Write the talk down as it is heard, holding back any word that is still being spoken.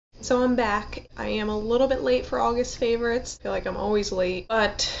So I'm back. I am a little bit late for August favorites. I feel like I'm always late,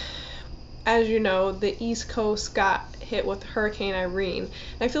 but as you know, the East Coast got hit with Hurricane Irene.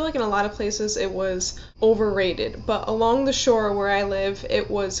 And I feel like in a lot of places it was overrated, but along the shore where I live, it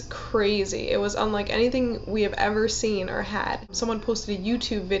was crazy. It was unlike anything we have ever seen or had. Someone posted a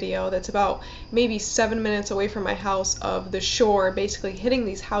YouTube video that's about maybe 7 minutes away from my house of the shore basically hitting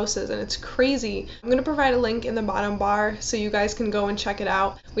these houses, and it's crazy. I'm going to provide a link in the bottom bar so you guys can go and check it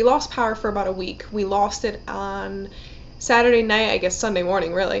out. We lost power for about a week. We lost it on Saturday night, I guess Sunday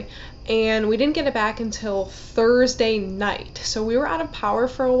morning really, and we didn't get it back until Thursday night. So we were out of power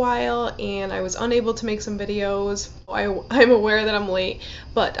for a while and I was unable to make some videos. I'm aware that I'm late,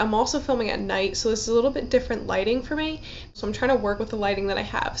 but I'm also filming at night, so this is a little bit different lighting for me. So I'm trying to work with the lighting that I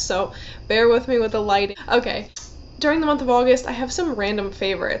have, so bear with me with the lighting. Okay. During the month of August, I have some random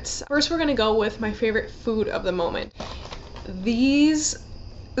favorites. First, we're gonna go with my favorite food of the moment. These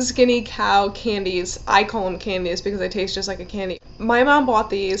Skinny Cow candies. I call them candies because they taste just like a candy. My mom bought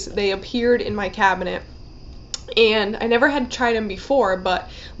these. They appeared in my cabinet and I never had tried them before, but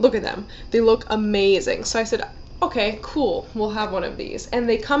look at them. They look amazing. So I said, okay, cool, we'll have one of these. And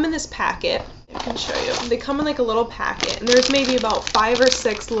they come in this packet. I can show you. They come in like a little packet, and there's maybe about 5 or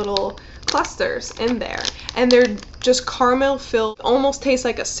 6 little clusters in there, and they're just caramel filled. Almost tastes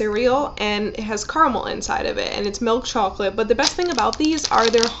like a cereal, and it has caramel inside of it, and it's milk chocolate. But the best thing about these are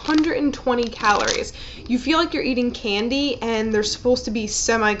they're 120 calories. You feel like you're eating candy, and they're supposed to be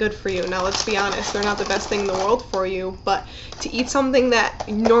semi good for you. Now let's be honest, they're not the best thing in the world for you, but to eat something that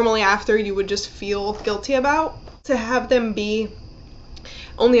normally after you would just feel guilty about, to have them be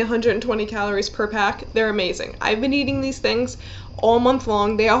only 120 calories per pack, they're amazing. I've been eating these things all month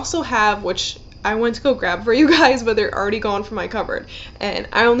long. They also have, which I went to go grab for you guys, but they're already gone from my cupboard, and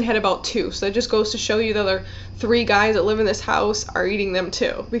I only had about 2, so it just goes to show you the other 3 guys that live in this house are eating them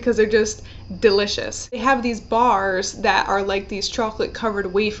too, because they're just delicious. They have these bars that are like these chocolate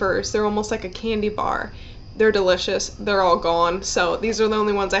covered wafers. They're almost like a candy bar. They're delicious. They're all gone, so these are the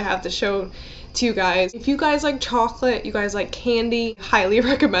only ones I have to show to you guys. If you guys like chocolate, you guys like candy, highly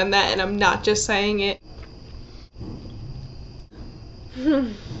recommend that, and I'm not just saying it.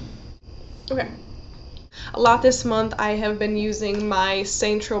 Okay. A lot this month I have been using my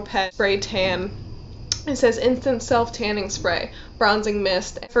St. Tropez spray tan. It says instant self-tanning spray, bronzing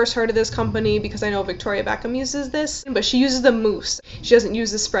mist. I first heard of this company because I know Victoria Beckham uses this, but she uses the mousse. She doesn't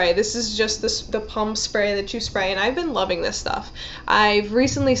use the spray. This is just the pump spray that you spray, and I've been loving this stuff. I've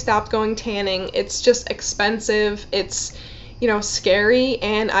recently stopped going tanning. It's just expensive. It's, you know, scary,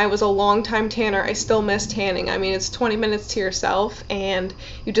 and I was a long time tanner. I still miss tanning. I mean, it's 20 minutes to yourself, and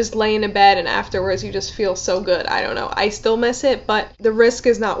you just lay in a bed, and afterwards you just feel so good. I don't know. I still miss it, but the risk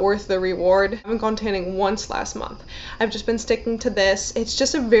is not worth the reward. I haven't gone tanning once last month. I've just been sticking to this. It's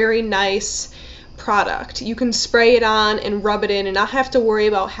just a very nice product. You can spray it on and rub it in and not have to worry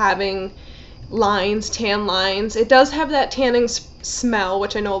about having lines, tan lines. It does have that tanning smell,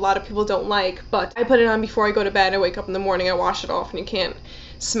 which I know a lot of people don't like, but I put it on before I go to bed. I wake up in the morning, I wash it off, and you can't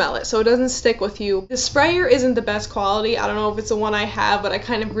smell it, so it doesn't stick with you. The sprayer isn't the best quality. I don't know if it's the one I have, but I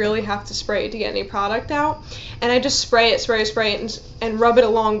kind of really have to spray it to get any product out, and I just spray it and rub it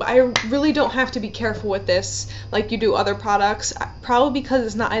along. But I really don't have to be careful with this like you do other products, probably because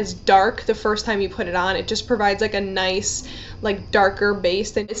it's not as dark the first time you put it on. It just provides like a nice, like, darker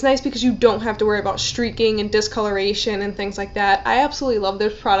base, and it's nice because you don't have to worry about streaking and discoloration and things like that. I absolutely love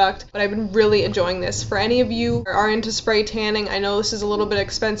this product, but I've been really enjoying this. For any of you who are into spray tanning, I know this is a little bit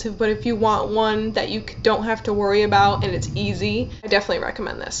expensive, but if you want one that you don't have to worry about and it's easy, I definitely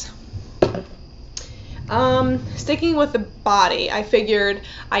recommend this. Sticking with the body, I figured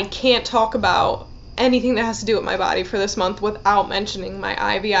I can't talk about anything that has to do with my body for this month without mentioning my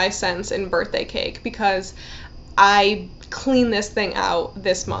iviscents and birthday cake, because I cleaned this thing out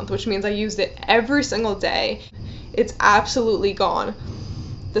this month, which means I used it every single day. It's absolutely gone.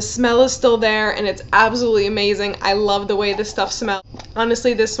 The smell is still there, and it's absolutely amazing. I love the way this stuff smells.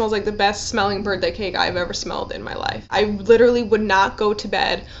 Honestly, this smells like the best smelling birthday cake I've ever smelled in my life. I literally would not go to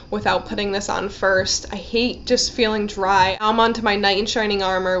bed without putting this on first. I hate just feeling dry. I'm onto my Night and Shining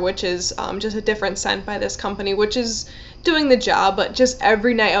Armour, which is just a different scent by this company, which is doing the job, but just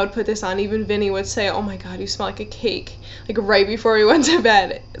every night I would put this on. Even Vinny would say, oh my god, you smell like a cake, like right before we went to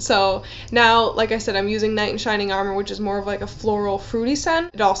bed. So now, like I said, I'm using Night and Shining Armour, which is more of like a floral fruity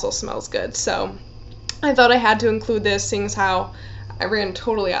scent. It also smells good, so I thought I had to include this, seeing as how I ran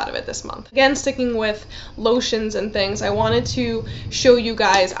totally out of it this month. Again, sticking with lotions and things, I wanted to show you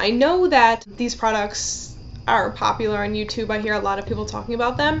guys, I know that these products are popular on YouTube. I hear a lot of people talking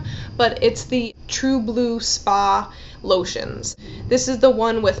about them, but it's the True Blue Spa lotions. This is the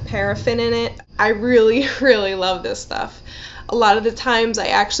one with paraffin in it. I really, really love this stuff. A lot of the times I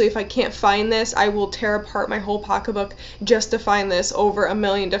actually, if I can't find this, I will tear apart my whole pocketbook just to find this over a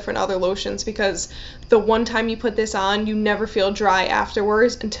million different other lotions, because the one time you put this on, you never feel dry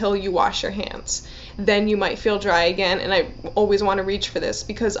afterwards until you wash your hands. Then you might feel dry again, and I always want to reach for this,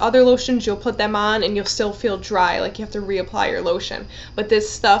 because other lotions, you'll put them on and you'll still feel dry, like you have to reapply your lotion. But this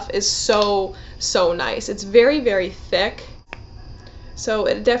stuff is so, so nice. It's very, very thick, so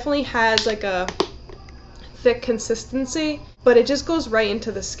it definitely has like a thick consistency, but it just goes right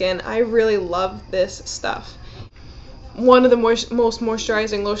into the skin. I really love this stuff. One of the most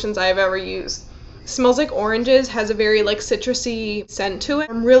moisturizing lotions I've ever used. Smells like oranges, has a very like citrusy scent to it.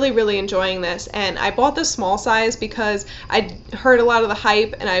 I'm really, really enjoying this, and I bought the small size because I heard a lot of the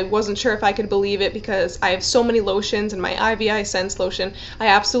hype and I wasn't sure if I could believe it, because I have so many lotions, and my iviscents lotion I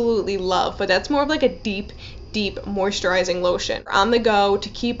absolutely love, but that's more of like a deep moisturizing lotion on the go to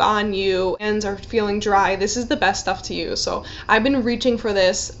keep on you. Hands are feeling dry, this is the best stuff to use. So I've been reaching for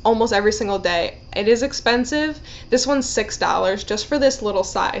this almost every single day. It is expensive. This one's $6 just for this little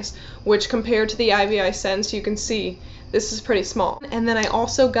size, which compared to the iviscents, you can see this is pretty small. And then I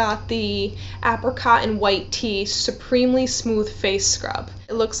also got the Apricot and White Tea Supremely Smooth Face Scrub.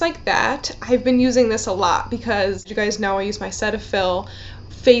 It looks like that. I've been using this a lot because you guys know I use my Cetaphil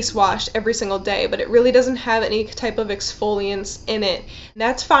face wash every single day, but it really doesn't have any type of exfoliants in it. And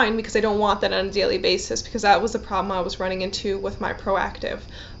that's fine, because I don't want that on a daily basis, because that was the problem I was running into with my Proactive.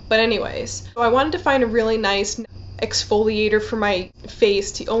 But anyways, so I wanted to find a really nice exfoliator for my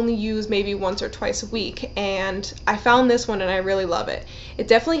face to only use maybe once or twice a week, and I found this one and I really love it. It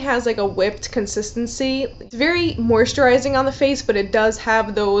definitely has like a whipped consistency. It's very moisturizing on the face, but it does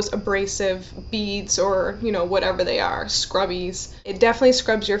have those abrasive beads, or you know, whatever they are, scrubbies. It definitely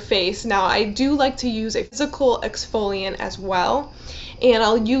scrubs your face. Now I do like to use a physical exfoliant as well, and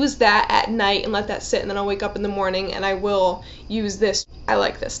I'll use that at night and let that sit, and then I'll wake up in the morning and I will use this. I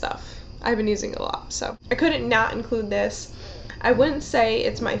like this stuff. I've been using it a lot, so I couldn't not include this. I wouldn't say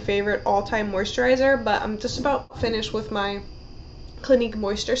it's my favorite all-time moisturizer, but I'm just about finished with my Clinique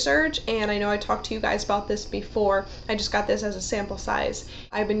Moisture Surge, and I know I talked to you guys about this before. I just got this as a sample size.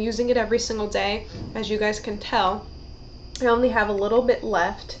 I've been using it every single day. As you guys can tell, I only have a little bit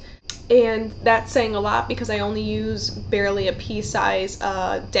left, and that's saying a lot because I only use barely a pea size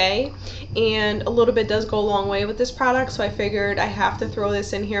a day, and a little bit does go a long way with this product, so I figured I have to throw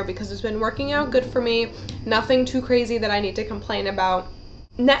this in here because it's been working out good for me. Nothing too crazy that I need to complain about.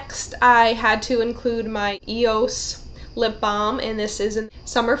 Next, I had to include my EOS Lip Balm, and this is in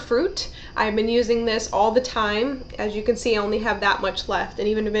Summer Fruit. I've been using this all the time. As you can see, I only have that much left, and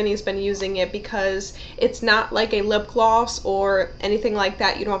even Vinny's been using it because it's not like a lip gloss or anything like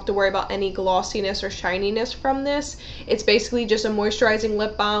that. You don't have to worry about any glossiness or shininess from this. It's basically just a moisturizing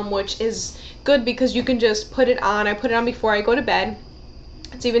lip balm, which is good because you can just put it on. I put it on before I go to bed.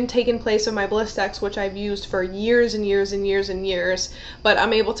 It's even taken place of my Blistex, which I've used for years and years and years and years, but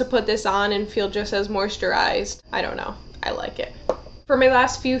I'm able to put this on and feel just as moisturized. I don't know. I like it. For my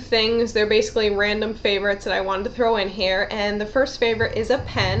last few things, they're basically random favorites that I wanted to throw in here, and the first favorite is a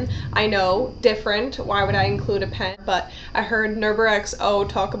pen. I know, different, why would I include a pen? But I heard NurberXO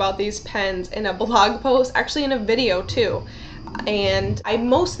talk about these pens in a blog post, actually in a video too. And I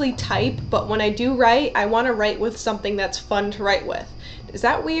mostly type, but when I do write, I want to write with something that's fun to write with. Is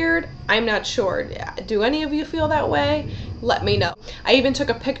that weird? I'm not sure. Do any of you feel that way? Let me know. I even took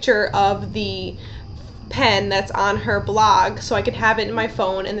a picture of the pen that's on her blog so I could have it in my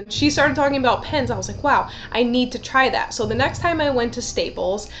phone, and then she started talking about pens. I was like, wow, I need to try that. So the next time I went to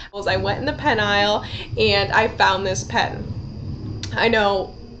Staples, I went in the pen aisle and I found this pen. I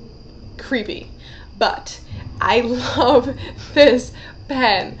know, creepy, but I love this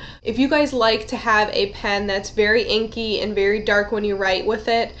pen. If you guys like to have a pen that's very inky and very dark when you write with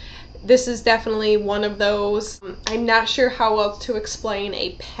it, this is definitely one of those. I'm not sure how else to explain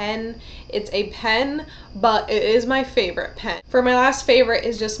a pen. It's a pen, but it is my favorite pen. For my last favorite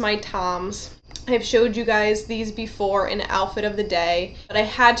is just my Toms. I've showed you guys these before in outfit of the day, but I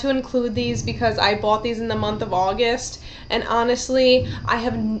had to include these because I bought these in the month of August, and honestly, I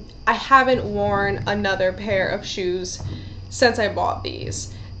haven't worn another pair of shoes since I bought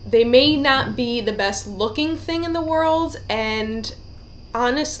these. They may not be the best looking thing in the world, and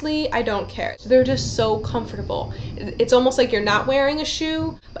honestly, I don't care. They're just so comfortable. It's almost like you're not wearing a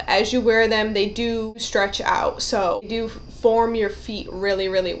shoe, but as you wear them, they do stretch out. So they do form your feet really,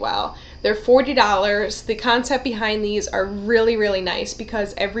 really well. They're $40. The concept behind these are really, really nice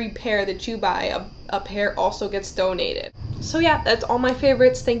because every pair that you buy, a pair also gets donated. So yeah, that's all my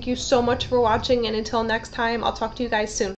favorites. Thank you so much for watching, and until next time, I'll talk to you guys soon.